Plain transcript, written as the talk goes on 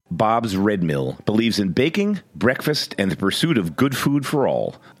Bob's Red Mill believes in baking, breakfast, and the pursuit of good food for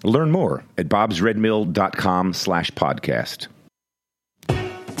all. Learn more at bobsredmill.com/podcast.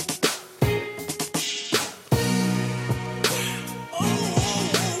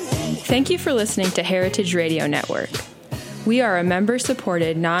 Thank you for listening to Heritage Radio Network. We are a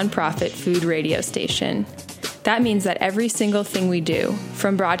member-supported, nonprofit food radio station. That means that every single thing we do,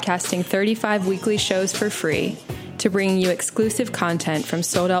 from broadcasting 35 weekly shows for free, to bringing you exclusive content from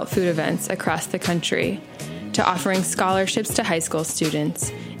sold-out food events across the country, to offering scholarships to high school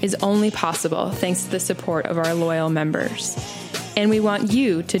students, is only possible thanks to the support of our loyal members. And we want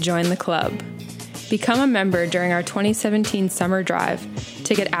you to join the club. Become a member during our 2017 summer drive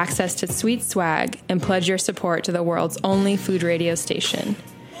to get access to sweet swag and pledge your support to the world's only food radio station.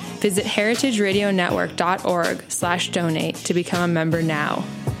 Visit heritageradionetwork.org/donate to become a member now.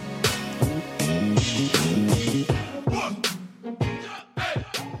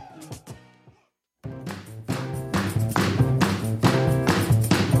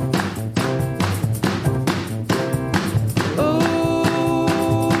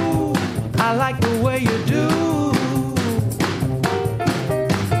 I like the way you do.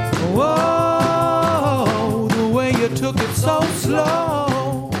 Whoa, the way you took it so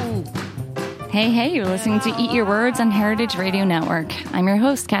slow. Hey, you're listening to Eat Your Words on Heritage Radio Network. I'm your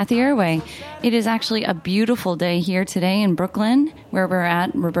host, Kathy Airway. It is actually a beautiful day here today in Brooklyn, where we're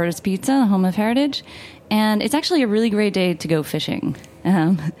at Roberta's Pizza, the home of Heritage. And it's actually a really great day to go fishing.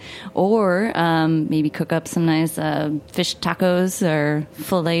 Or maybe cook up some nice fish tacos or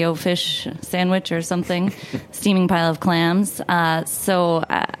filet-o-fish sandwich or something, steaming pile of clams. So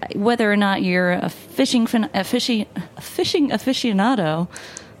whether or not you're a fishing aficionado,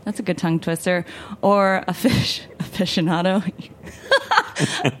 that's a good tongue twister, or a fish aficionado,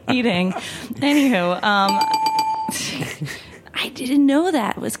 eating. Anywho, I didn't know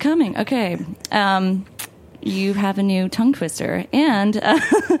that was coming. Okay. You have a new tongue twister. And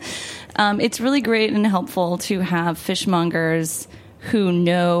it's really great and helpful to have fishmongers who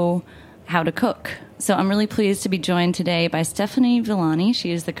know how to cook. So I'm really pleased to be joined today by Stephanie Villani. She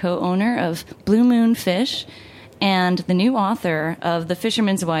is the co-owner of Blue Moon Fish and the new author of The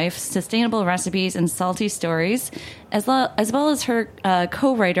Fisherman's Wife, Sustainable Recipes and Salty Stories, as well as her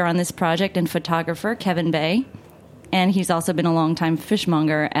co-writer on this project and photographer, Kevin Bay. And he's also been a longtime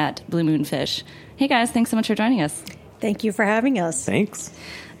fishmonger at Blue Moon Fish. Hey, guys, thanks so much for joining us. Thank you for having us. Thanks.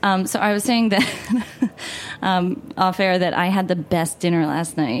 So I was saying that off air that I had the best dinner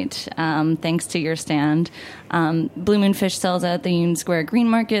last night, thanks to your stand. Blue Moon Fish sells at the Union Square Green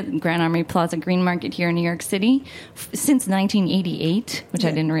Market, Grand Army Plaza Green Market here in New York City since 1988, which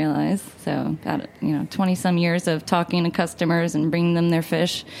I didn't realize. So about 20-some years of talking to customers and bringing them their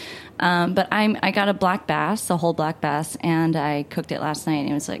fish. But I got a black bass, a whole black bass, and I cooked it last night,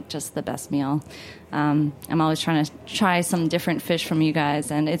 and it was like just the best meal. I'm always trying to try some different fish from you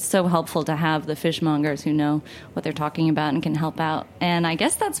guys, and it's so helpful to have the fishmongers who know what they're talking about and can help out. And I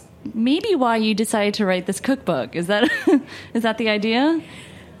guess that's maybe why you decided to write this cookbook. Is that the idea?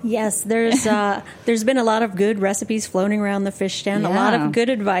 Yes, there's been a lot of good recipes floating around the fish stand, a lot of good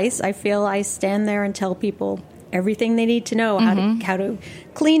advice. I feel I stand there and tell people everything they need to know, how to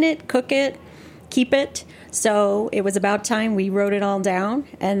clean it, cook it, keep it. So it was about time we wrote it all down.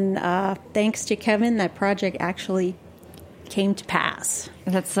 And thanks to Kevin, that project actually came to pass.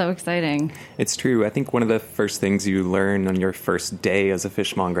 That's so exciting. It's true. I think one of the first things you learn on your first day as a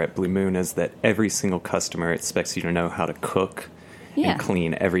fishmonger at Blue Moon is that every single customer expects you to know how to cook and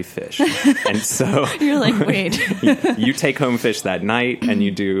clean every fish. And so you're like, wait. you take home fish that night and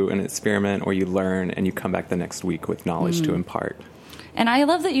you do an experiment or you learn and you come back the next week with knowledge to impart. And I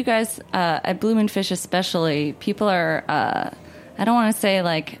love that you guys, at Blue Moon Fish especially, people are, I don't want to say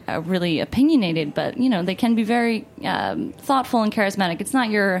like really opinionated, but they can be very thoughtful and charismatic. It's not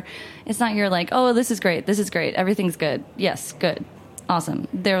your like, oh, this is great, everything's good, yes, good, awesome.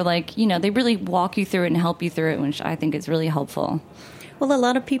 They're like, they really walk you through it and help you through it, which I think is really helpful. Well, a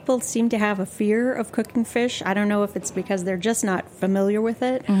lot of people seem to have a fear of cooking fish. I don't know if it's because they're just not familiar with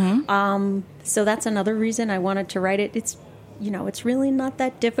it. So that's another reason I wanted to write it. It's really not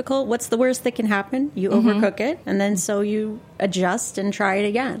that difficult. What's the worst that can happen? You overcook it, and then so you adjust and try it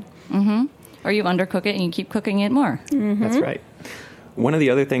again. Or you undercook it and you keep cooking it more. That's right. One of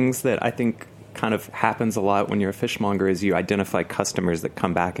the other things that I think kind of happens a lot when you're a fishmonger is you identify customers that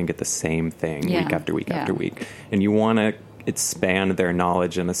come back and get the same thing week after week after week. And you want to expand their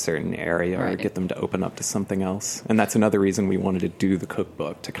knowledge in a certain area or get them to open up to something else. And that's another reason we wanted to do the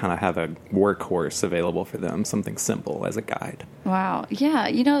cookbook, to kind of have a workhorse available for them, something simple as a guide. Wow. Yeah.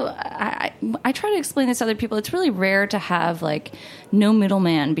 I try to explain this to other people. It's really rare to have like no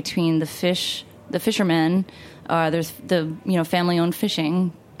middleman between the fishermen, there's the, family-owned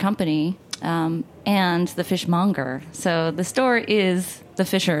fishing company, and the fishmonger. So the store is the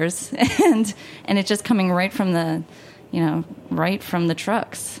fishers, and it's just coming right from the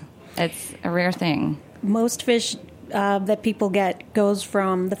trucks. It's a rare thing. Most fish that people get goes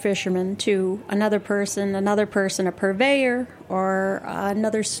from the fisherman to another person, a purveyor, or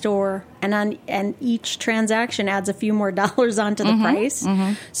another store, and each transaction adds a few more dollars onto the price.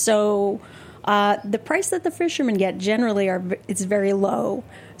 Mm-hmm. So the price that the fishermen get generally it's very low.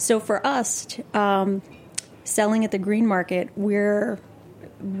 So for us, selling at the green market, we're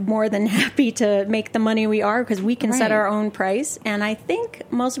more than happy to make the money we are, because we can set our own price. And I think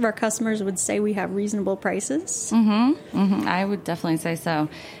most of our customers would say we have reasonable prices. Mm-hmm. Mm-hmm. I would definitely say so.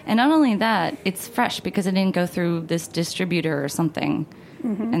 And not only that, it's fresh because it didn't go through this distributor or something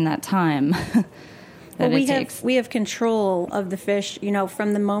in that time. We have control of the fish.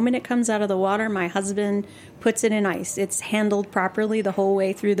 From the moment it comes out of the water, my husband puts it in ice. It's handled properly the whole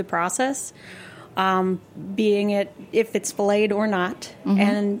way through the process. Being it if it's filleted or not,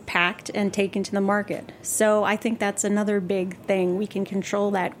 and packed and taken to the market. So I think that's another big thing. We can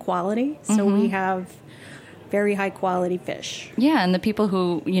control that quality, so we have very high quality fish. Yeah, and the people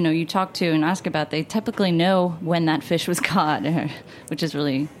who you talk to and ask about, they typically know when that fish was caught, which is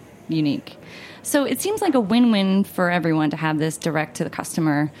really unique. So it seems like a win-win for everyone to have this direct to the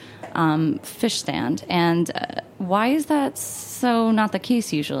customer fish stand. And why is that so not the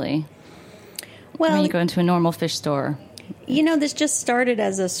case usually? Well, when you go into a normal fish store. This just started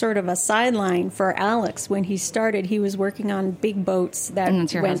as a sort of a sideline for Alex. When he started, he was working on big boats that and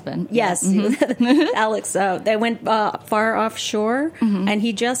that's your husband. Yes, Alex. That went far offshore, and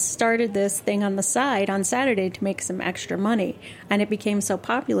he just started this thing on the side on Saturday to make some extra money. And it became so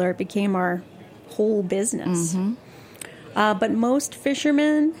popular, it became our whole business. But most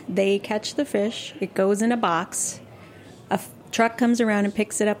fishermen, they catch the fish. It goes in a box. Truck comes around and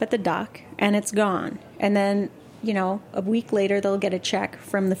picks it up at the dock, and it's gone. And then, a week later, they'll get a check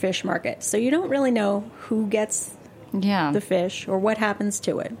from the fish market. So you don't really know who gets the fish or what happens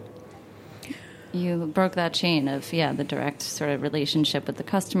to it. You broke that chain of, the direct sort of relationship with the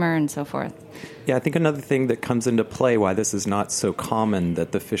customer and so forth. Yeah, I think another thing that comes into play why this is not so common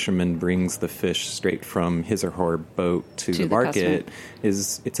that the fisherman brings the fish straight from his or her boat to the market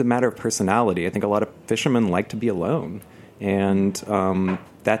is it's a matter of personality. I think a lot of fishermen like to be alone. And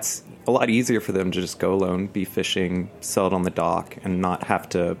that's a lot easier for them to just go alone, be fishing, sell it on the dock, and not have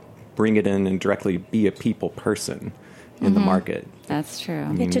to bring it in and directly be a people person in the market. That's true.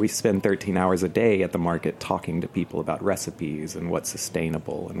 I mean, we spend 13 hours a day at the market talking to people about recipes and what's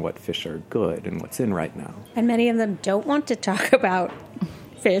sustainable and what fish are good and what's in right now. And many of them don't want to talk about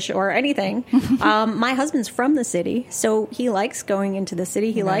fish or anything. My husband's from the city, so he likes going into the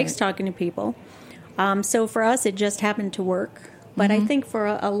city. He likes talking to people. So for us, it just happened to work. But I think for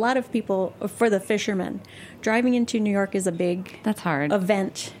a lot of people, for the fishermen, driving into New York is a big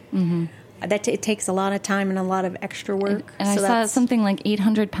event. It takes a lot of time and a lot lot of extra work. And so I saw something like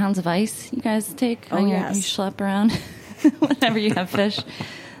 800 pounds of ice you guys take when you schlep around whenever you have fish.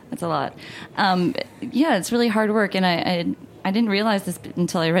 That's a lot. It's really hard work. And I didn't realize this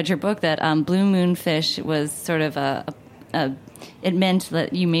until I read your book, that Blue Moon Fish was sort of it meant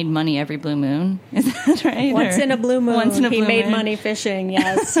that you made money every blue moon. Is that right? Once in a blue moon, he made money fishing,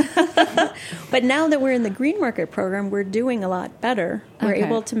 yes. But now that we're in the green market program, we're doing a lot better. We're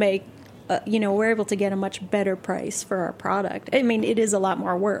able to make, we're able to get a much better price for our product. I mean, it is a lot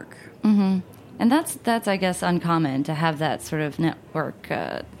more work. And that's I guess, uncommon to have that sort of network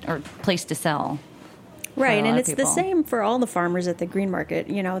or place to sell. Right, and it's the same for all the farmers at the green market.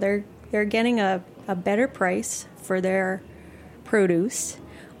 They're getting a better price for their produce,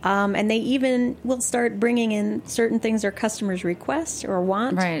 and they even will start bringing in certain things their customers request or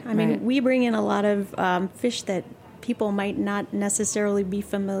want. Right, I mean, we bring in a lot of fish that people might not necessarily be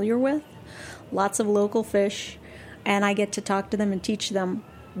familiar with, lots of local fish, and I get to talk to them and teach them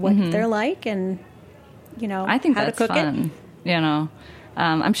what they're like and, I think how that's to cook fun. It.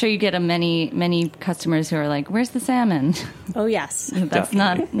 I'm sure you get many customers who are like, "Where's the salmon?" Oh yes, that's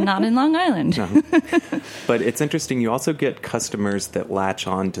not in Long Island. No. But it's interesting. You also get customers that latch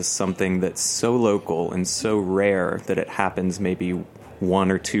on to something that's so local and so rare that it happens maybe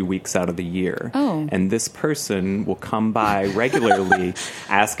 1 or 2 weeks out of the year. Oh. And this person will come by regularly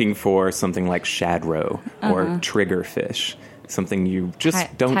asking for something like shad roe or triggerfish, something you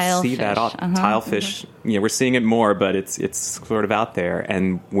just don't see that often. Tilefish, we're seeing it more, but it's sort of out there.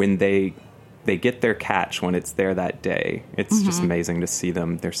 And when they get their catch, when it's there that day, it's just amazing to see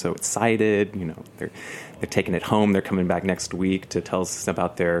them. They're so excited. They're taking it home. They're coming back next week to tell us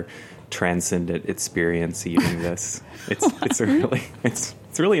about their transcendent experience eating this.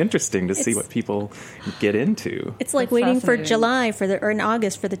 It's really interesting to see what people get into. It's like waiting for July or in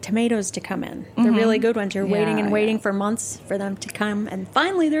August for the tomatoes to come in. They're really good ones. You're waiting and waiting for months for them to come, and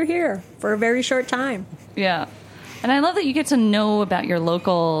finally they're here for a very short time. Yeah. And I love that you get to know about your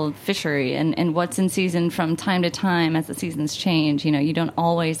local fishery and what's in season from time to time as the seasons change. You don't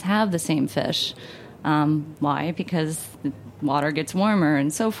always have the same fish. Why? Because the water gets warmer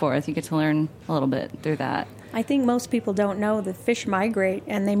and so forth. You get to learn a little bit through that. I think most people don't know that fish migrate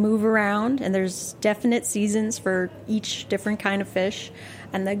and they move around, and there's definite seasons for each different kind of fish.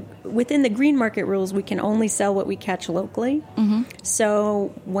 And within the green market rules, we can only sell what we catch locally.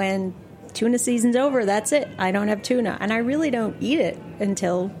 So when tuna season's over, that's it. I don't have tuna. And I really don't eat it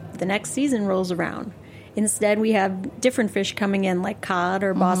until the next season rolls around. Instead, we have different fish coming in, like cod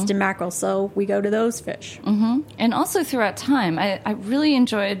or Boston mackerel, so we go to those fish. And also throughout time, I really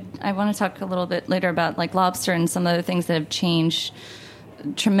enjoyed, I want to talk a little bit later about like lobster and some other things that have changed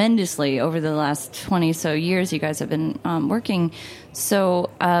tremendously over the last 20 so years you guys have been working. So,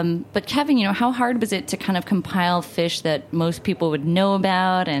 but Kevin, how hard was it to kind of compile fish that most people would know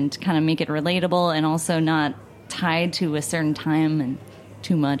about and kind of make it relatable and also not tied to a certain time and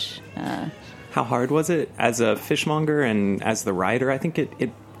too much? How hard was it as a fishmonger and as the writer? I think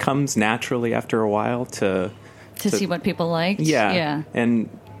it comes naturally after a while to see what people liked. Yeah. And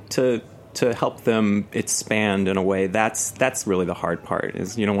to help them expand in a way, that's really the hard part.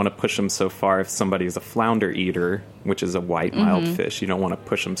 Is you don't want to push them so far. If somebody is a flounder eater, which is a white mild fish, you don't want to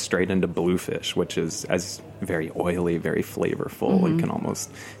push them straight into bluefish, which is as very oily, very flavorful, and can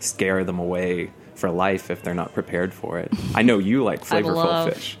almost scare them away for life if they're not prepared for it. I know you like flavorful I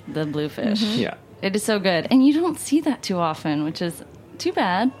love fish. The bluefish. Yeah. It is so good. And you don't see that too often, which is too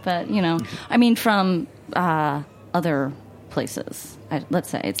bad. But, I mean, from other places, let's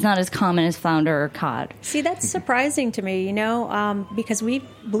say. It's not as common as flounder or cod. See, that's surprising to me, because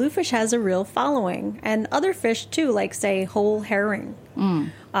bluefish has a real following. And other fish, too, like, say, whole herring.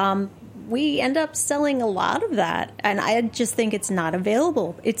 We end up selling a lot of that, and I just think it's not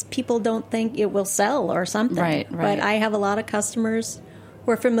available. It's people don't think it will sell or something. Right. But I have a lot of customers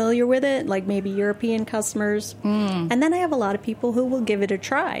who are familiar with it, like maybe European customers. And then I have a lot of people who will give it a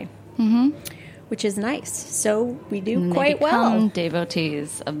try, which is nice. So we do quite well.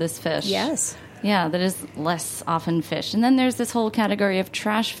 Devotees of this fish. Yes. Yeah, that is less often fished. And then there's this whole category of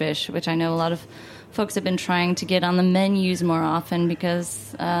trash fish, which I know a lot of folks have been trying to get on the menus more often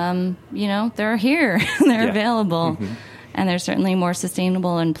because, they're here. They're available. And they're certainly more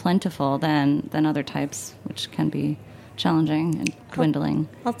sustainable and plentiful than other types, which can be challenging and dwindling.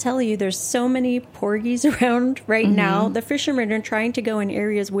 I'll tell you, there's so many porgies around right now. The fishermen are trying to go in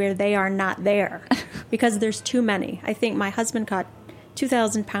areas where they are not there because there's too many. I think my husband caught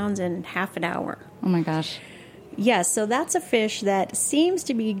 2,000 pounds in half an hour. Oh, my gosh. Yes, so that's a fish that seems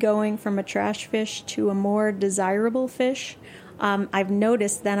to be going from a trash fish to a more desirable fish. I've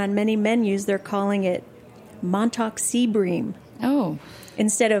noticed that on many menus they're calling it Montauk sea bream. Oh.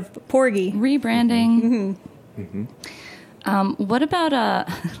 Instead of porgy. Rebranding. What about,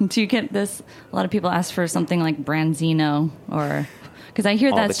 do you get this? A lot of people ask for something like branzino or... Because I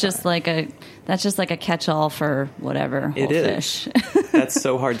hear that's just like a catch-all for whatever whole fish. That's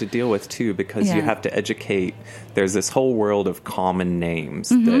so hard to deal with too, because you have to educate. There's this whole world of common names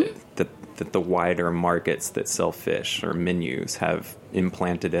that the wider markets that sell fish or menus have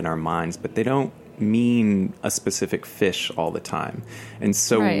implanted in our minds, but they don't mean a specific fish all the time. And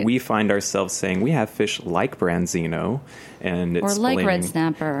so we find ourselves saying we have fish like branzino and or like red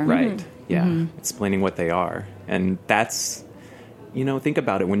snapper, right? Yeah, explaining what they are, and that's. Think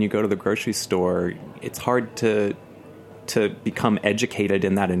about it. When you go to the grocery store, it's hard to become educated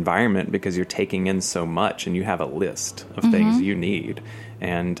in that environment because you're taking in so much and you have a list of things you need.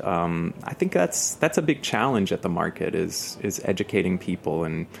 And I think that's a big challenge at the market is educating people,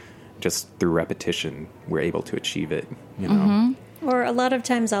 and just through repetition, we're able to achieve it. Or a lot of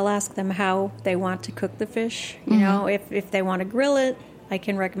times I'll ask them how they want to cook the fish. If they want to grill it, I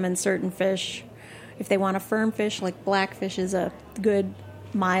can recommend certain fish. If they want a firm fish, like blackfish is a good,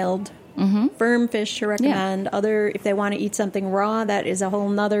 mild, firm fish to recommend. If they want to eat something raw, that is a whole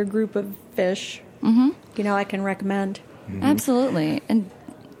nother group of fish, I can recommend. Absolutely. And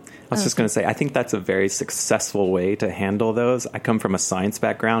I was just going to say, I think that's a very successful way to handle those. I come from a science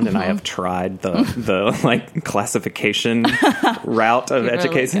background, and I have tried the like classification route of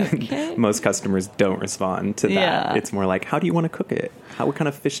education. Like, okay. Most customers don't respond to that. Yeah. It's more like, how do you want to cook it? What kind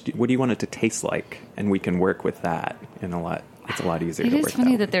of fish? What do you want it to taste like? And we can work with that in a lot. It's a lot easier to work. It is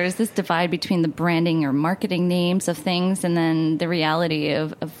funny that there is this divide between the branding or marketing names of things, and then the reality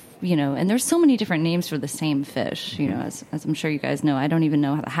of and there's so many different names for the same fish, as I'm sure you guys know. I don't even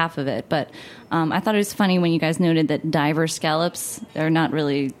know half of it, but I thought it was funny when you guys noted that diver scallops are not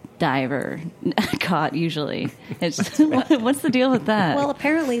really diver caught usually. What's the deal with that? Well,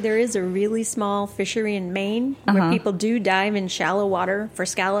 apparently there is a really small fishery in Maine where people do dive in shallow water for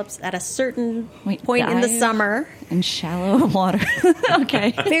scallops at a certain point in the summer. In shallow water.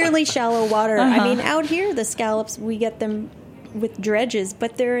 Okay. Fairly shallow water. I mean, out here, the scallops, we get them with dredges,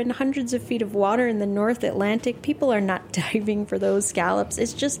 but they're in hundreds of feet of water in the North Atlantic. People are not diving for those scallops.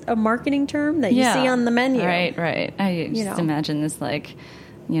 It's just a marketing term that you see on the menu. Right. I just imagine this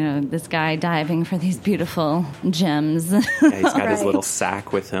this guy diving for these beautiful gems. Yeah, he's got his little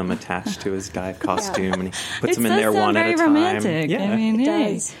sack with him attached to his dive costume, and he puts them in there one at a time. Romantic. Yeah, I mean, it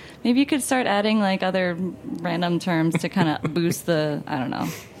does. Maybe you could start adding other random terms to kind of boost the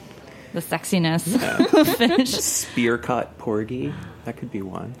sexiness of fish. Spear cut porgy. That could be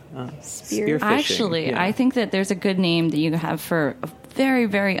one. Spear fishing. Actually, I think that there's a good name that you have for a very,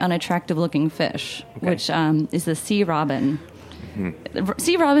 very unattractive looking fish, which is the sea robin. Mm-hmm.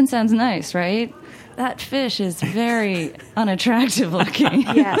 Sea robin sounds nice, right? That fish is very unattractive looking.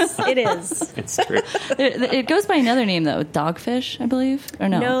 Yes, it is. It's true. It goes by another name, though. Dogfish, I believe? Or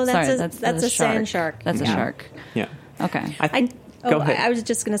no? No, that's a a sand shark. That's a shark. Yeah. Okay. Go ahead. I was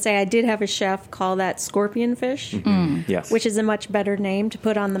just going to say, I did have a chef call that scorpion fish, yes, which is a much better name to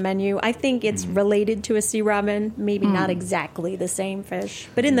put on the menu. I think it's related to a sea robin, maybe not exactly the same fish,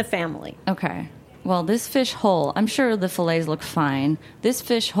 but in the family. Okay. Well, this fish whole, I'm sure the fillets look fine. This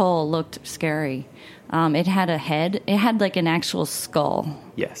fish whole looked scary. It had a head. It had an actual skull.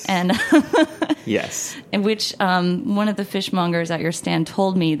 Yes. And yes. In which one of the fishmongers at your stand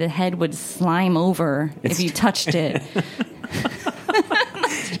told me the head would slime over if you touched it.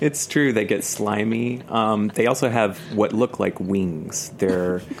 It's true. They get slimy. They also have what look like wings.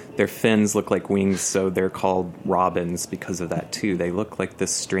 Their fins look like wings, so they're called robins because of that, too. They look like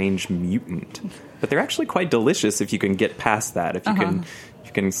this strange mutant. But they're actually quite delicious if you can get past that. If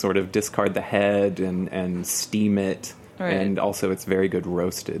you can sort of discard the head and steam it. Right. And also it's very good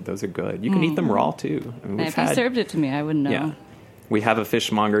roasted. Those are good. You can eat them raw, too. I mean, if you served it to me, I wouldn't know. Yeah. We have a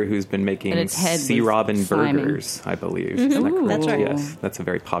fishmonger who's been making sea robin burgers, I believe. Isn't that correct? That's right. Yes, that's a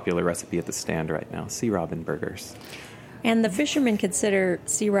very popular recipe at the stand right now, sea robin burgers. And the fishermen consider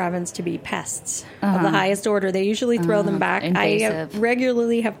sea robins to be pests of the highest order. They usually throw them back. Invasive. I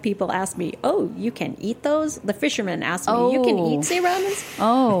regularly have people ask me, "Oh, you can eat those?" The fishermen ask me, "You can eat sea robins?"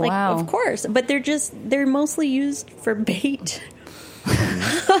 Oh, wow. Of course. But they're mostly used for bait.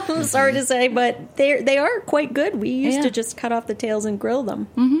 I'm sorry to say, but they are quite good. We used to just cut off the tails and grill them.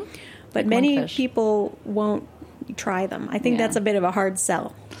 Mm-hmm. But many people won't try them. I think that's a bit of a hard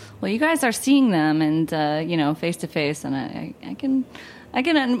sell. Well, you guys are seeing them and face to face, and I can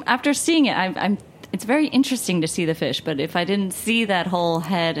after seeing it, it's very interesting to see the fish. But if I didn't see that whole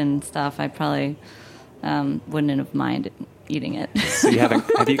head and stuff, I probably wouldn't have minded eating it. So you haven't?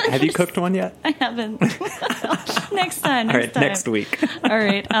 Have you cooked one yet? I haven't. Next time. All right, next week. All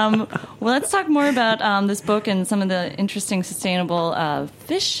right. Well, let's talk more about this book and some of the interesting sustainable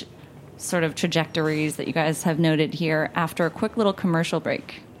fish sort of trajectories that you guys have noted here after a quick little commercial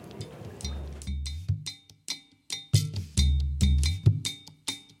break.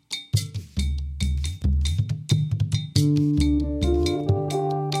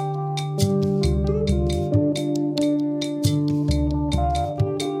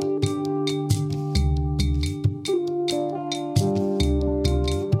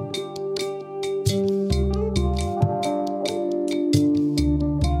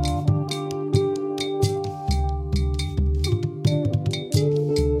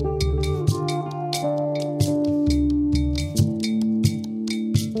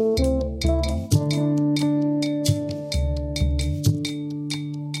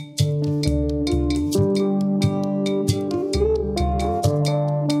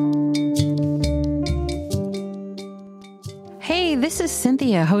 This is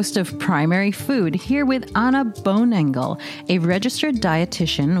Cynthia, host of Primary Food, here with Anna Bonengel, a registered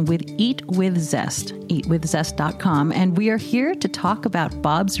dietitian with Eat With Zest, eatwithzest.com, and we are here to talk about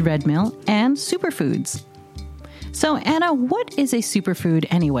Bob's Red Mill and superfoods. So, Anna, what is a superfood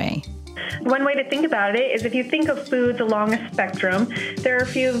anyway? One way to think about it is if you think of foods along a spectrum, there are a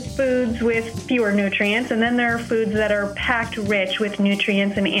few foods with fewer nutrients, and then there are foods that are packed rich with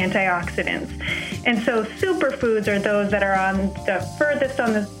nutrients and antioxidants. And so superfoods are those that are on the furthest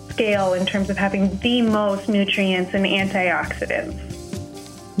on the scale in terms of having the most nutrients and antioxidants.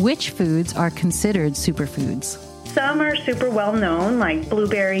 Which foods are considered superfoods? Some are super well known, like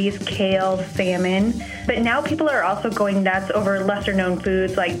blueberries, kale, salmon. But now people are also going nuts over lesser known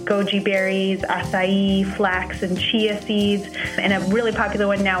foods like goji berries, acai, flax, and chia seeds. And a really popular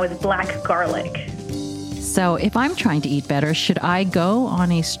one now is black garlic. So if I'm trying to eat better, should I go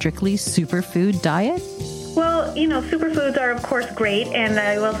on a strictly superfood diet? Well, superfoods are, of course, great, and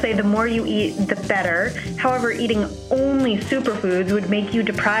I will say the more you eat, the better. However, eating only superfoods would make you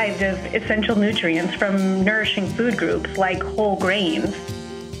deprived of essential nutrients from nourishing food groups like whole grains.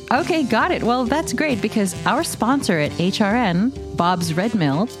 Okay, got it. Well, that's great because our sponsor at HRN, Bob's Red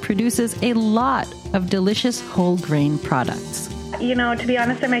Mill, produces a lot of delicious whole grain products. To be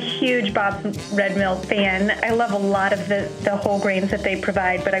honest, I'm a huge Bob's Red Mill fan. I love a lot of the whole grains that they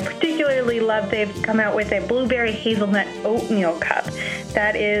provide, but I particularly love they've come out with a blueberry hazelnut oatmeal cup.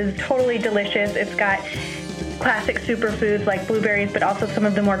 That is totally delicious. It's got classic superfoods like blueberries, but also some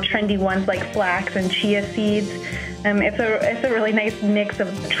of the more trendy ones like flax and chia seeds. It's a really nice mix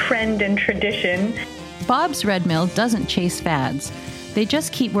of trend and tradition. Bob's Red Mill doesn't chase fads. They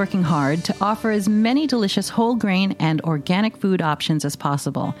just keep working hard to offer as many delicious whole grain and organic food options as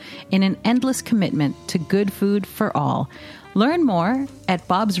possible in an endless commitment to good food for all. Learn more at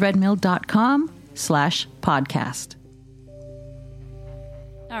bobsredmill.com/podcast.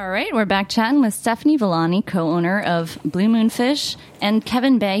 All right, we're back chatting with Stephanie Villani, co-owner of Blue Moon Fish, and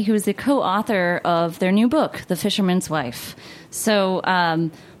Kevin Bay, who is the co-author of their new book, The Fisherman's Wife. So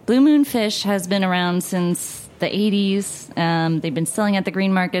Blue Moon Fish has been around since the 80s. They've been selling at the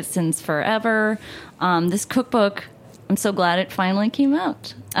green market since forever. This cookbook, I'm so glad it finally came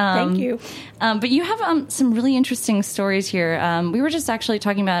out. Thank you. But you have some really interesting stories here. We were just actually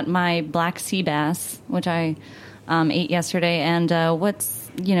talking about my black sea bass, which I ate yesterday, and what's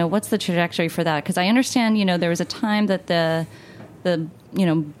the trajectory for that? Because I understand, there was a time that the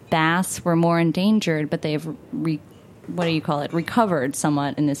bass were more endangered, but they've recovered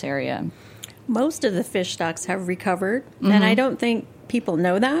somewhat in this area. Most of the fish stocks have recovered, and I don't think people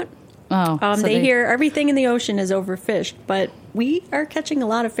know that. Oh, so they hear everything in the ocean is overfished, but we are catching a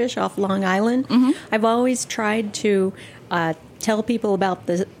lot of fish off Long Island. I've always tried to tell people about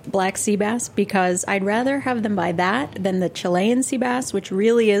the black sea bass because I'd rather have them buy that than the Chilean sea bass, which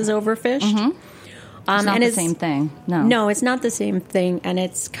really is overfished. It's not the same thing. No, it's not the same thing, and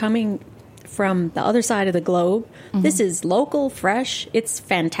it's coming from the other side of the globe. This is local, fresh. It's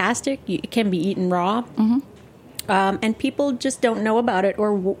fantastic. It can be eaten raw. And people just don't know about it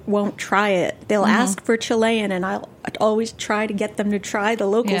or won't try it. They'll ask for Chilean, and I'll always try to get them to try the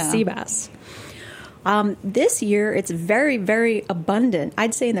local sea bass. This year, it's very, very abundant.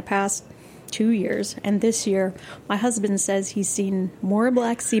 I'd say in the past 2 years. And this year, my husband says he's seen more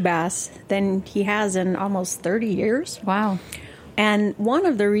black sea bass than he has in almost 30 years. Wow. And one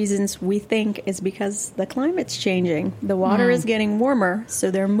of the reasons we think is because the climate's changing. The water is getting warmer, so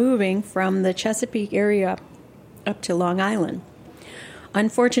they're moving from the Chesapeake area up to Long Island.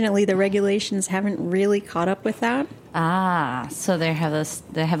 Unfortunately, the regulations haven't really caught up with that. So they have a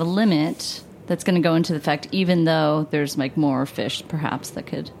limit that's going to go into effect, even though there's more fish, perhaps, that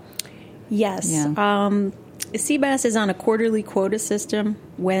could. Yes. Yeah. Sea bass is on a quarterly quota system.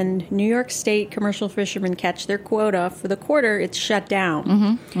 When New York State commercial fishermen catch their quota for the quarter, it's shut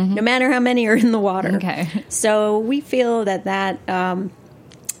down, no matter how many are in the water. Okay. So we feel that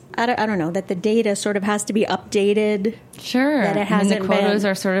I don't know, that the data sort of has to be updated. Sure. That it hasn't the quotas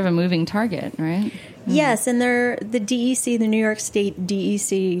are sort of a moving target, right? Yes, and the DEC, the New York State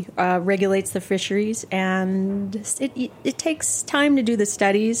DEC, regulates the fisheries, and it takes time to do the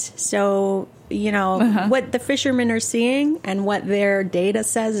studies. So, what the fishermen are seeing and what their data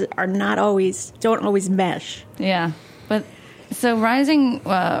says don't always mesh. Yeah, but so rising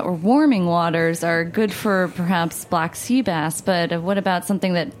or warming waters are good for perhaps black sea bass, but what about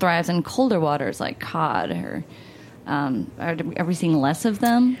something that thrives in colder waters like cod or... Are we seeing less of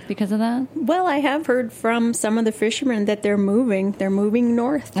them because of that? Well, I have heard from some of the fishermen that they're moving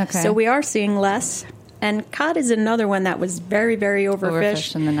north. Okay. So we are seeing less. And cod is another one that was very, very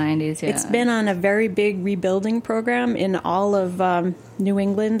overfished. In the 90s, yeah. It's been on a very big rebuilding program in all of New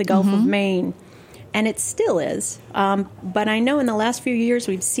England, the Gulf of Maine. And it still is. But I know in the last few years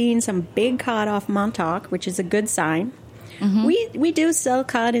we've seen some big cod off Montauk, which is a good sign. Mm-hmm. We do sell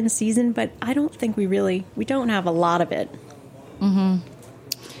cod in season, but I don't think we don't have a lot of it. Mm-hmm.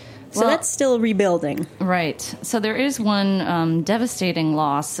 So that's still rebuilding. Right. So there is one devastating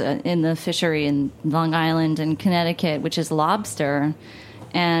loss in the fishery in Long Island and Connecticut, which is lobster.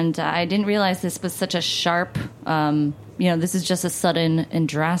 And I didn't realize this was such a sharp, this is just a sudden and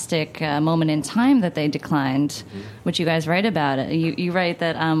drastic moment in time that they declined, which you guys write about. It. You write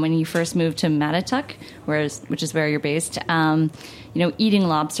that when you first moved to Mattituck, which is where you're based, eating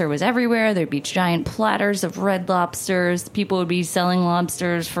lobster was everywhere. There'd be giant platters of red lobsters. People would be selling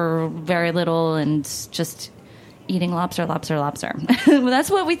lobsters for very little and just eating lobster. Well, that's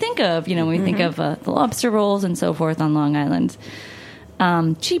what we think of, when we think of the lobster rolls and so forth on Long Island.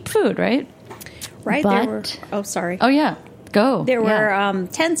 Cheap food, right? Right. But, sorry. Oh, yeah. Go. There were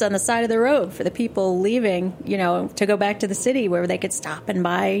tents on the side of the road for the people leaving, to go back to the city where they could stop and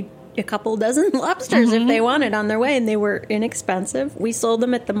buy a couple dozen lobsters if they wanted on their way, and they were inexpensive. We sold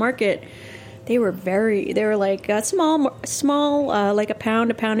them at the market. They were like small, like a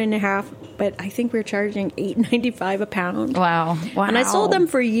pound and a half, but I think we were charging $8.95 a pound. Wow. And I sold them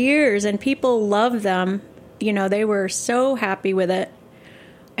for years, and people loved them. They were so happy with it.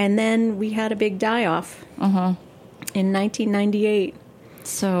 And then we had a big die-off in 1998.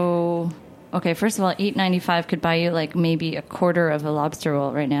 So, okay, first of all, $8.95 could buy you like maybe a quarter of a lobster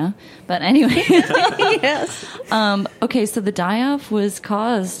roll right now. But anyway. Yes. Okay, so the die-off was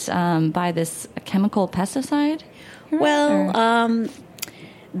caused by this chemical pesticide? Well,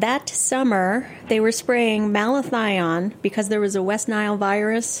 that summer, they were spraying malathion because there was a West Nile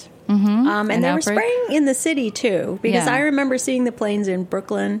virus. And they were spraying in the city, too, because I remember seeing the planes in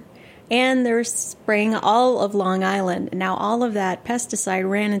Brooklyn, and they were spraying all of Long Island. Now, all of that pesticide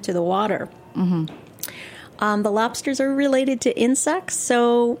ran into the water. The lobsters are related to insects,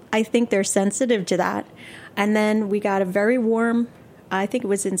 so I think they're sensitive to that. And then we got a very warm, I think it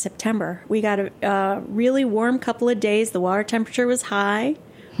was in September, we got a really warm couple of days. The water temperature was high.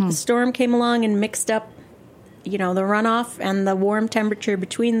 The storm came along and mixed up the runoff and the warm temperature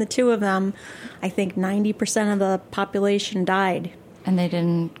between the two of them. I think 90% of the population died. And they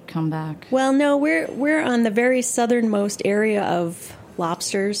didn't come back? Well, no, we're on the very southernmost area of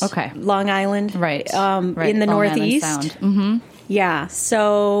lobsters. Okay. Long Island. Right. In the Long Northeast. Island Sound. Yeah,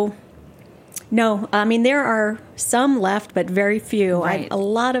 so no, I mean, there are some left, but very few. Right. A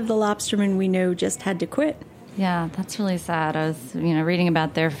lot of the lobstermen we knew just had to quit. Yeah, that's really sad. I was, reading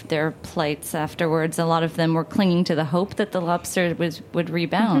about their plights afterwards. A lot of them were clinging to the hope that the lobster would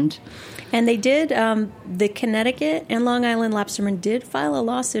rebound. And they did. The Connecticut and Long Island lobstermen did file a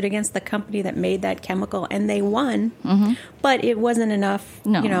lawsuit against the company that made that chemical, and they won. But it wasn't enough.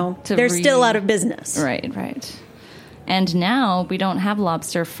 No, they're still out of business. Right. And now we don't have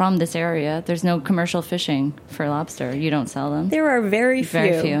lobster from this area. There's no commercial fishing for lobster. You don't sell them. There are very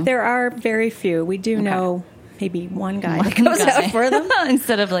few. There are very few. We do know maybe one guy that goes out for them.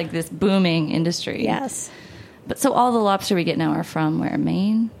 Instead of like this booming industry. Yes. But so all the lobster we get now are from where?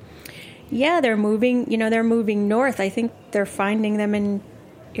 Maine? Yeah, they're moving, they're moving north. I think they're finding them in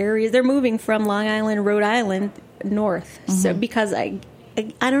areas. They're moving from Long Island, Rhode Island, north. So because I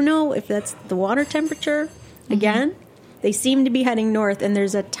don't know if that's the water temperature again. They seem to be heading north, and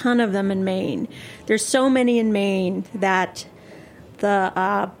there's a ton of them in Maine. There's so many in Maine that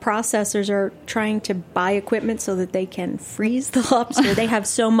the processors are trying to buy equipment so that they can freeze the lobster. They have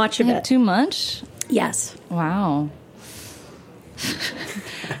so much of it. Too much? Yes. Wow.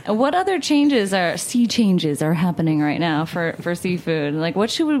 What other sea changes are happening right now for seafood? Like,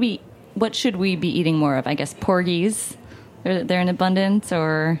 what should we be eating more of? I guess porgies. They're in abundance,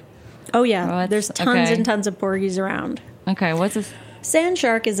 or oh yeah, there's tons and tons of porgies around. Okay, what's this? Sand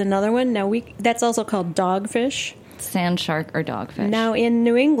shark is another one. Now that's also called dogfish. Sand shark or dogfish. Now in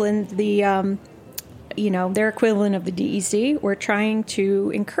New England, the their equivalent of the DEC, we're trying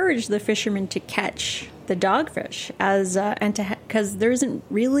to encourage the fishermen to catch the dogfish because there isn't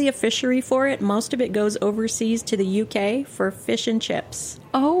really a fishery for it. Most of it goes overseas to the UK for fish and chips.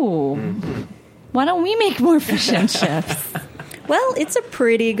 Oh, why don't we make more fish and chips? Well, it's a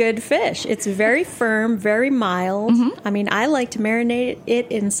pretty good fish. It's very firm, very mild. I mean, I like to marinate it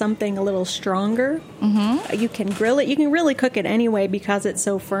in something a little stronger. You can grill it. You can really cook it anyway because it's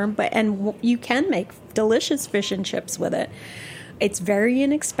so firm. And you can make delicious fish and chips with it. It's very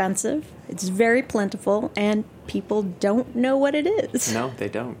inexpensive. It's very plentiful, and people don't know what it is. No, they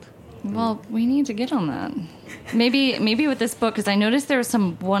don't. Well, we need to get on that. Maybe with this book, because I noticed there was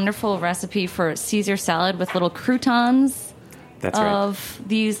some wonderful recipe for Caesar salad with little croutons. That's of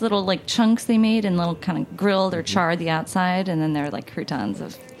these little like chunks they made and little kind of grilled or charred the outside, and then they're like croutons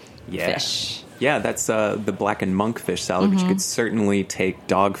of fish. Yeah, that's the blackened monkfish salad, which you could certainly take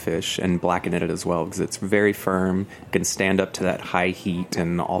dogfish and blacken it as well, because it's very firm, can stand up to that high heat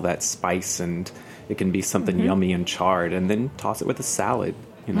and all that spice, and it can be something yummy and charred, and then toss it with a salad.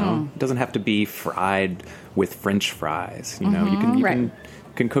 You know, it doesn't have to be fried with French fries. You know, you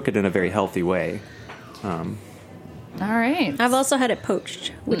can cook it in a very healthy way. All right. I've also had it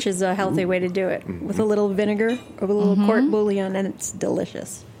poached, which is a healthy way to do it, with a little vinegar or a little court bouillon, and it's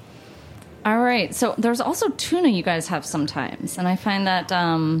delicious. All right. So there's also tuna you guys have sometimes, and I find that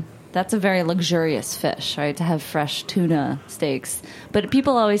that's a very luxurious fish, right, to have fresh tuna steaks. But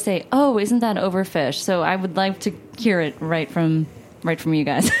people always say, oh, isn't that overfished? So I would like to hear it right from you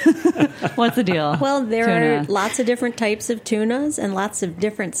guys. What's the deal? Well, there are lots of different types of tunas and lots of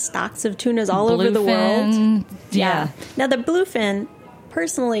different stocks of tunas all over the world. Yeah. Now, the bluefin,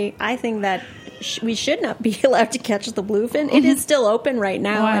 personally, I think that we should not be allowed to catch the bluefin. It is still open right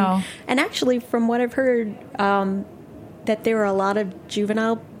now. Wow. And actually, from what I've heard, that there are a lot of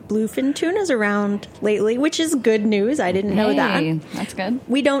juvenile bluefin tunas around lately, which is good news. I didn't know that. That's good.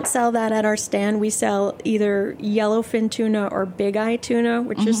 We don't sell that at our stand. We sell either yellowfin tuna or big eye tuna,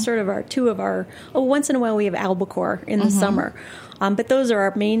 which is sort of two of our. Oh, once in a while we have albacore in the summer, but those are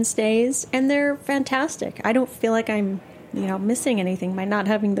our mainstays, and they're fantastic. I don't feel like I'm, missing anything by not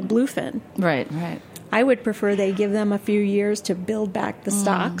having the bluefin. Right. I would prefer they give them a few years to build back the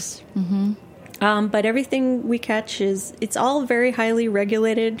stocks. But everything we catch it's all very highly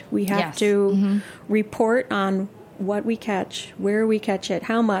regulated. We have to report on what we catch, where we catch it,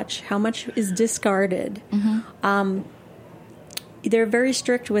 how much is discarded. They're very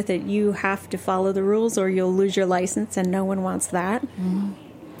strict with it. You have to follow the rules or you'll lose your license, and no one wants that.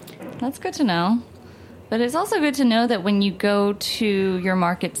 That's good to know. But it's also good to know that when you go to your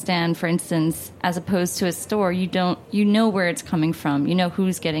market stand, for instance, as opposed to a store, you know where it's coming from. You know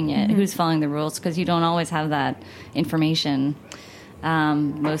who's getting it, who's following the rules, because you don't always have that information.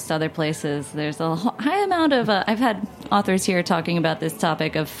 Most other places, there's a high amount of, I've had authors here talking about this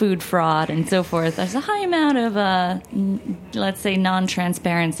topic of food fraud and so forth. There's a high amount of, let's say,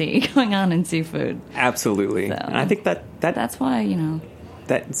 non-transparency going on in seafood. Absolutely. So, and I think that's why,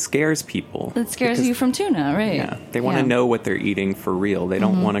 that scares people. That scares you from tuna, right? Yeah, they want to know what they're eating for real. They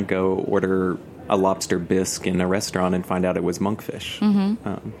don't want to go order a lobster bisque in a restaurant and find out it was monkfish.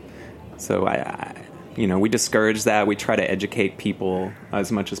 So we discourage that. We try to educate people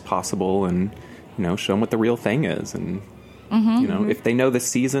as much as possible, and show them what the real thing is. And if they know the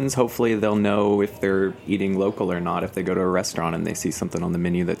seasons, hopefully they'll know if they're eating local or not. If they go to a restaurant and they see something on the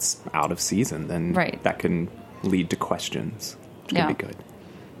menu that's out of season, then that can lead to questions, which can be good.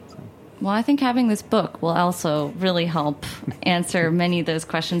 Well, I think having this book will also really help answer many of those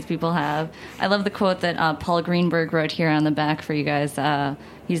questions people have. I love the quote that Paul Greenberg wrote here on the back for you guys.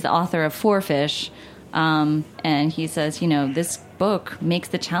 He's the author of Four Fish, and he says, this book makes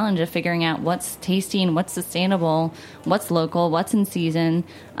the challenge of figuring out what's tasty and what's sustainable, what's local, what's in season,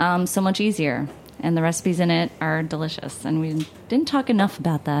 so much easier. And the recipes in it are delicious. And we didn't talk enough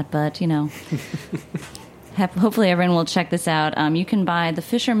about that, but, hopefully everyone will check this out. You can buy The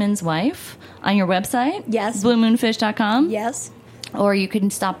Fisherman's Wife on your website. Yes. BlueMoonFish.com. Yes. Or you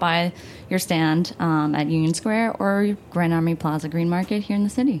can stop by your stand at Union Square or Grand Army Plaza Green Market here in the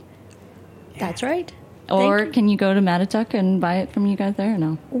city. That's right. Or can you go to Mattituck and buy it from you guys there or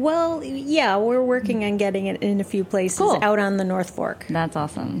no? Well, yeah, we're working on getting it in a few places out on the North Fork. That's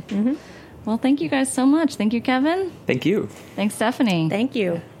awesome. Well, thank you guys so much. Thank you, Kevin. Thank you. Thanks, Stephanie. Thank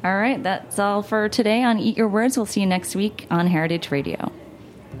you. All right, that's all for today on Eat Your Words. We'll see you next week on Heritage Radio.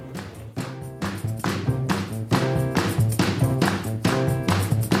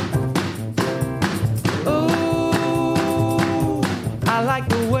 Oh, I like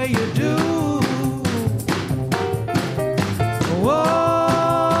the way you do.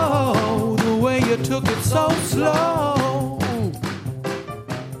 Whoa, the way you took it so slow.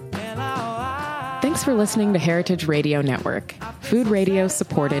 Thanks for listening to Heritage Radio Network, food radio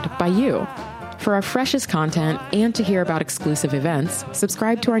supported by you. For our freshest content and to hear about exclusive events,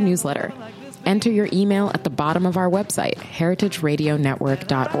 subscribe to our newsletter. Enter your email at the bottom of our website,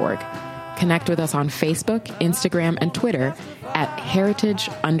 heritageradionetwork.org. Connect with us on Facebook, Instagram, and Twitter at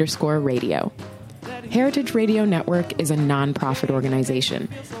heritage_radio. Heritage Radio Network is a nonprofit organization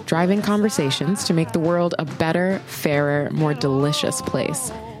driving conversations to make the world a better, fairer, more delicious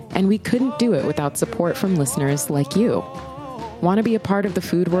place. And we couldn't do it without support from listeners like you. Want to be a part of the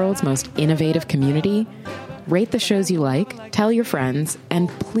food world's most innovative community? Rate the shows you like, tell your friends, and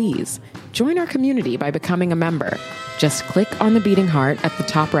please join our community by becoming a member. Just click on the beating heart at the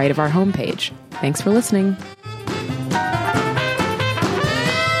top right of our homepage. Thanks for listening.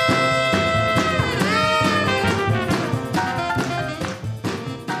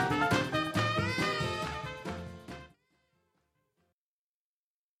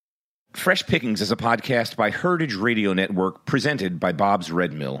 Fresh Pickings is a podcast by Heritage Radio Network presented by Bob's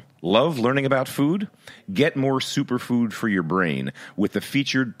Red Mill. Love learning about food? Get more superfood for your brain with the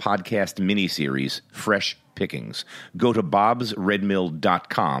featured podcast miniseries, Fresh Pickings. Go to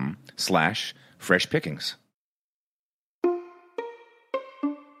bobsredmill.com/freshpickings.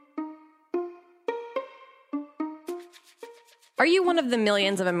 Are you one of the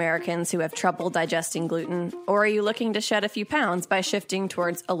millions of Americans who have trouble digesting gluten, or are you looking to shed a few pounds by shifting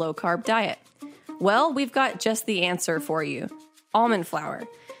towards a low-carb diet? Well, we've got just the answer for you. Almond flour.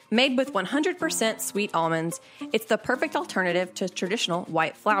 Made with 100% sweet almonds, it's the perfect alternative to traditional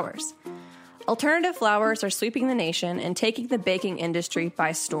white flours. Alternative flours are sweeping the nation and taking the baking industry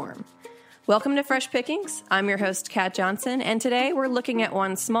by storm. Welcome to Fresh Pickings. I'm your host, Kat Johnson, and today we're looking at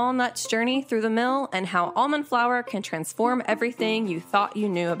one small nut's journey through the mill and how almond flour can transform everything you thought you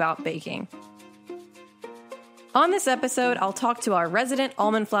knew about baking. On this episode, I'll talk to our resident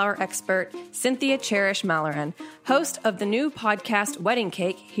almond flour expert, Cynthia Cherish-Malloran, host of the new podcast Wedding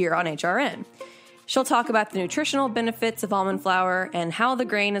Cake here on HRN. She'll talk about the nutritional benefits of almond flour and how the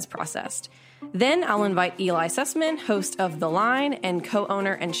grain is processed. Then I'll invite Eli Sussman, host of The Line and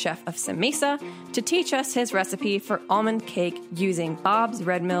co-owner and chef of Sim Mesa, to teach us his recipe for almond cake using Bob's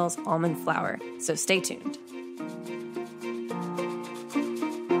Red Mill's almond flour. So stay tuned.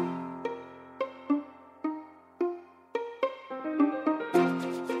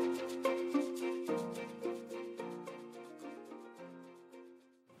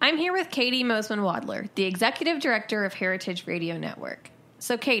 I'm here with Katie Mosman-Wadler, the executive director of Heritage Radio Network.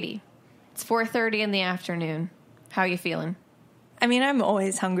 So Katie, it's 4:30 in the afternoon. How are you feeling? I mean, I'm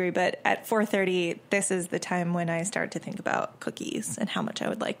always hungry, but at 4:30, this is the time when I start to think about cookies and how much I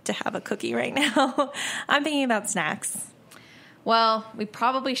would like to have a cookie right now. I'm thinking about snacks. Well, we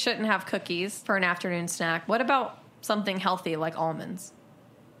probably shouldn't have cookies for an afternoon snack. What about something healthy like almonds?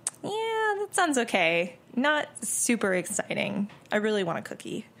 Yeah, that sounds okay. Not super exciting. I really want a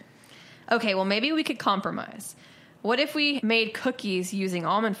cookie. Okay, well, maybe we could compromise. What if we made cookies using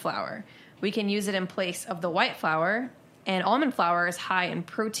almond flour? We can use it in place of the white flour, and almond flour is high in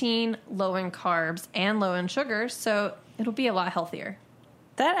protein, low in carbs, and low in sugars, so it'll be a lot healthier.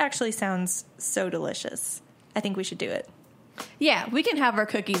 That actually sounds so delicious. I think we should do it. Yeah, we can have our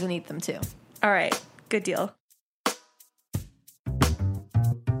cookies and eat them too. All right, good deal.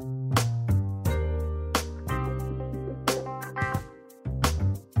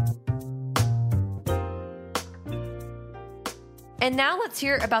 And now let's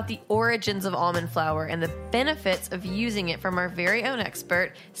hear about the origins of almond flour and the benefits of using it from our very own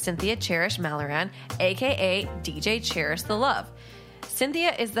expert, Cynthia Cherish-Malloran, a.k.a. DJ Cherish the Love.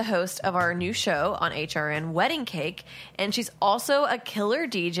 Cynthia is the host of our new show on HRN, Wedding Cake, and she's also a killer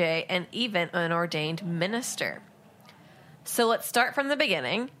DJ and even an ordained minister. So let's start from the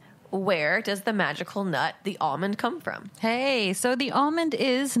beginning. Where does the magical nut, the almond, come from? Hey, so the almond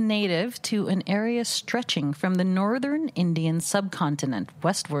is native to an area stretching from the northern Indian subcontinent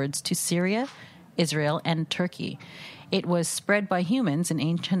westwards to Syria, Israel, and Turkey. It was spread by humans in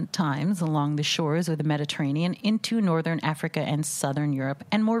ancient times along the shores of the Mediterranean into northern Africa and southern Europe,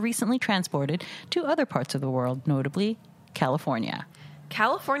 and more recently transported to other parts of the world, notably California.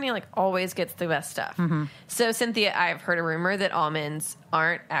 California always gets the best stuff. Mm-hmm. So, Cynthia, I've heard a rumor that almonds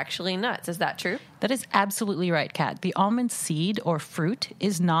aren't actually nuts. Is that true? That is absolutely right, Kat. The almond seed or fruit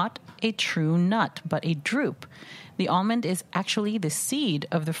is not a true nut, but a drupe. The almond is actually the seed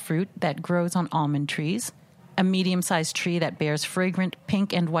of the fruit that grows on almond trees, a medium-sized tree that bears fragrant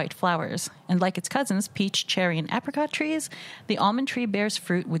pink and white flowers. And like its cousins, peach, cherry, and apricot trees, the almond tree bears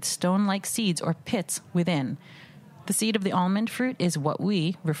fruit with stone-like seeds or pits within. The seed of the almond fruit is what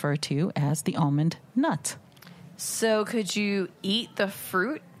we refer to as the almond nut. So could you eat the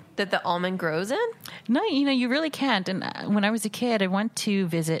fruit that the almond grows in? No, you really can't. And when I was a kid, I went to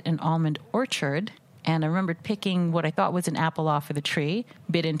visit an almond orchard, and I remembered picking what I thought was an apple off of the tree,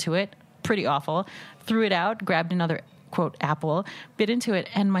 bit into it, pretty awful, threw it out, grabbed another, quote, apple, bit into it,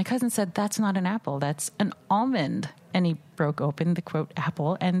 and my cousin said, "That's not an apple, that's an almond." And he broke open the, quote,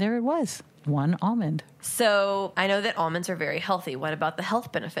 apple, and there it was. One almond. So I know that almonds are very healthy. What about the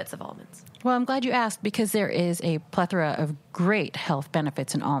health benefits of almonds? Well, I'm glad you asked because there is a plethora of great health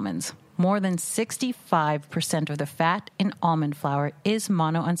benefits in almonds. More than 65% of the fat in almond flour is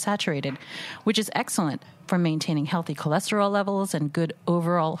monounsaturated, which is excellent for maintaining healthy cholesterol levels and good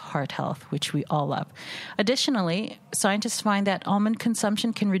overall heart health, which we all love. Additionally, scientists find that almond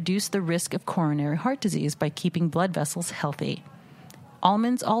consumption can reduce the risk of coronary heart disease by keeping blood vessels healthy.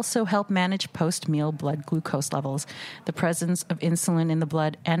 Almonds also help manage post-meal blood glucose levels, the presence of insulin in the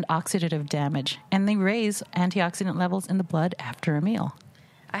blood, and oxidative damage, and they raise antioxidant levels in the blood after a meal.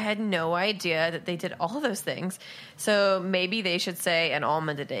 I had no idea that they did all of those things. So maybe they should say an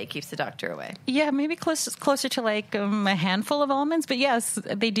almond a day keeps the doctor away. Yeah, maybe closer to like a handful of almonds. But yes,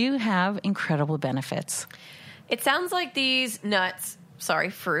 they do have incredible benefits. It sounds like these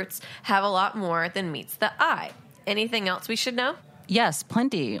fruits, have a lot more than meets the eye. Anything else we should know? Yes,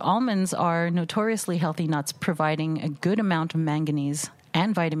 plenty. Almonds are notoriously healthy nuts, providing a good amount of manganese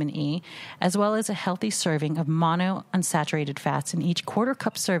and vitamin E, as well as a healthy serving of monounsaturated fats in each quarter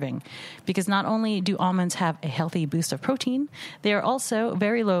cup serving. Because not only do almonds have a healthy boost of protein, they are also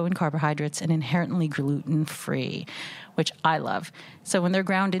very low in carbohydrates and inherently gluten-free, which I love. So when they're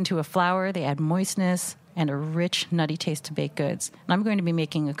ground into a flour, they add moistness and a rich, nutty taste to baked goods. And I'm going to be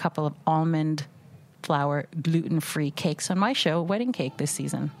making a couple of almond flour gluten-free cakes on my show, Wedding Cake, this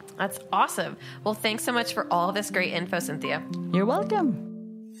season. That's awesome. Well, thanks so much for all of this great info, Cynthia. You're welcome.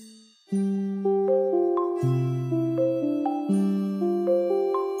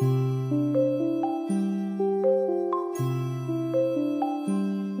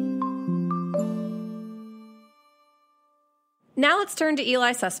 Now let's turn to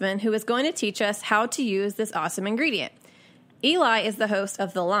Eli Sussman, who is going to teach us how to use this awesome ingredient. Eli is the host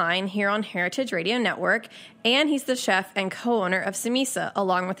of The Line here on Heritage Radio Network, and he's the chef and co-owner of Samisa,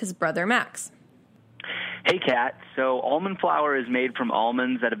 along with his brother Max. Hey, Kat. So almond flour is made from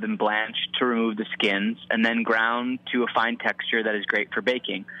almonds that have been blanched to remove the skins and then ground to a fine texture that is great for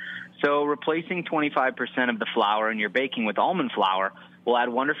baking. So replacing 25% of the flour in your baking with almond flour will add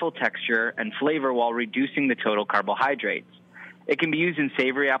wonderful texture and flavor while reducing the total carbohydrates. It can be used in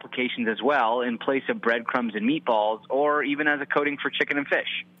savory applications as well, in place of breadcrumbs and meatballs, or even as a coating for chicken and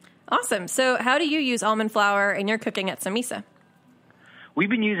fish. Awesome. So how do you use almond flour in your cooking at Samisa? We've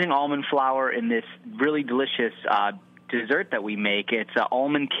been using almond flour in this really delicious dessert that we make. It's an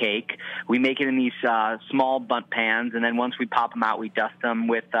almond cake. We make it in these small bundt pans, and then once we pop them out, we dust them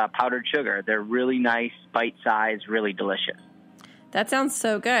with powdered sugar. They're really nice, bite-sized, really delicious. That sounds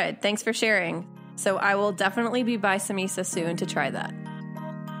so good. Thanks for sharing. So I will definitely be by Samisa soon to try that.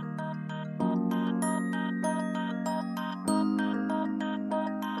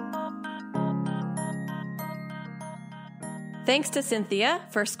 Thanks to Cynthia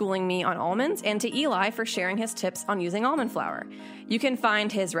for schooling me on almonds and to Eli for sharing his tips on using almond flour. You can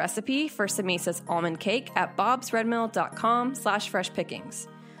find his recipe for Samisa's almond cake at bobsredmill.com/freshpickings.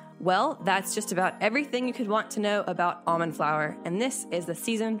 Well, that's just about everything you could want to know about almond flour, and this is the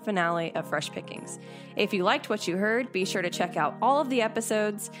season finale of Fresh Pickings. If you liked what you heard, be sure to check out all of the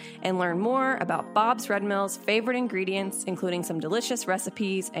episodes and learn more about Bob's Red Mill's favorite ingredients, including some delicious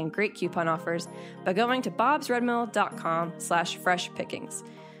recipes and great coupon offers, by going to bobsredmill.com/freshpickings.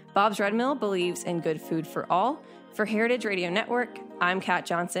 Bob's Red Mill believes in good food for all. For Heritage Radio Network, I'm Kat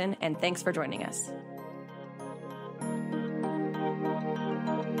Johnson, and thanks for joining us.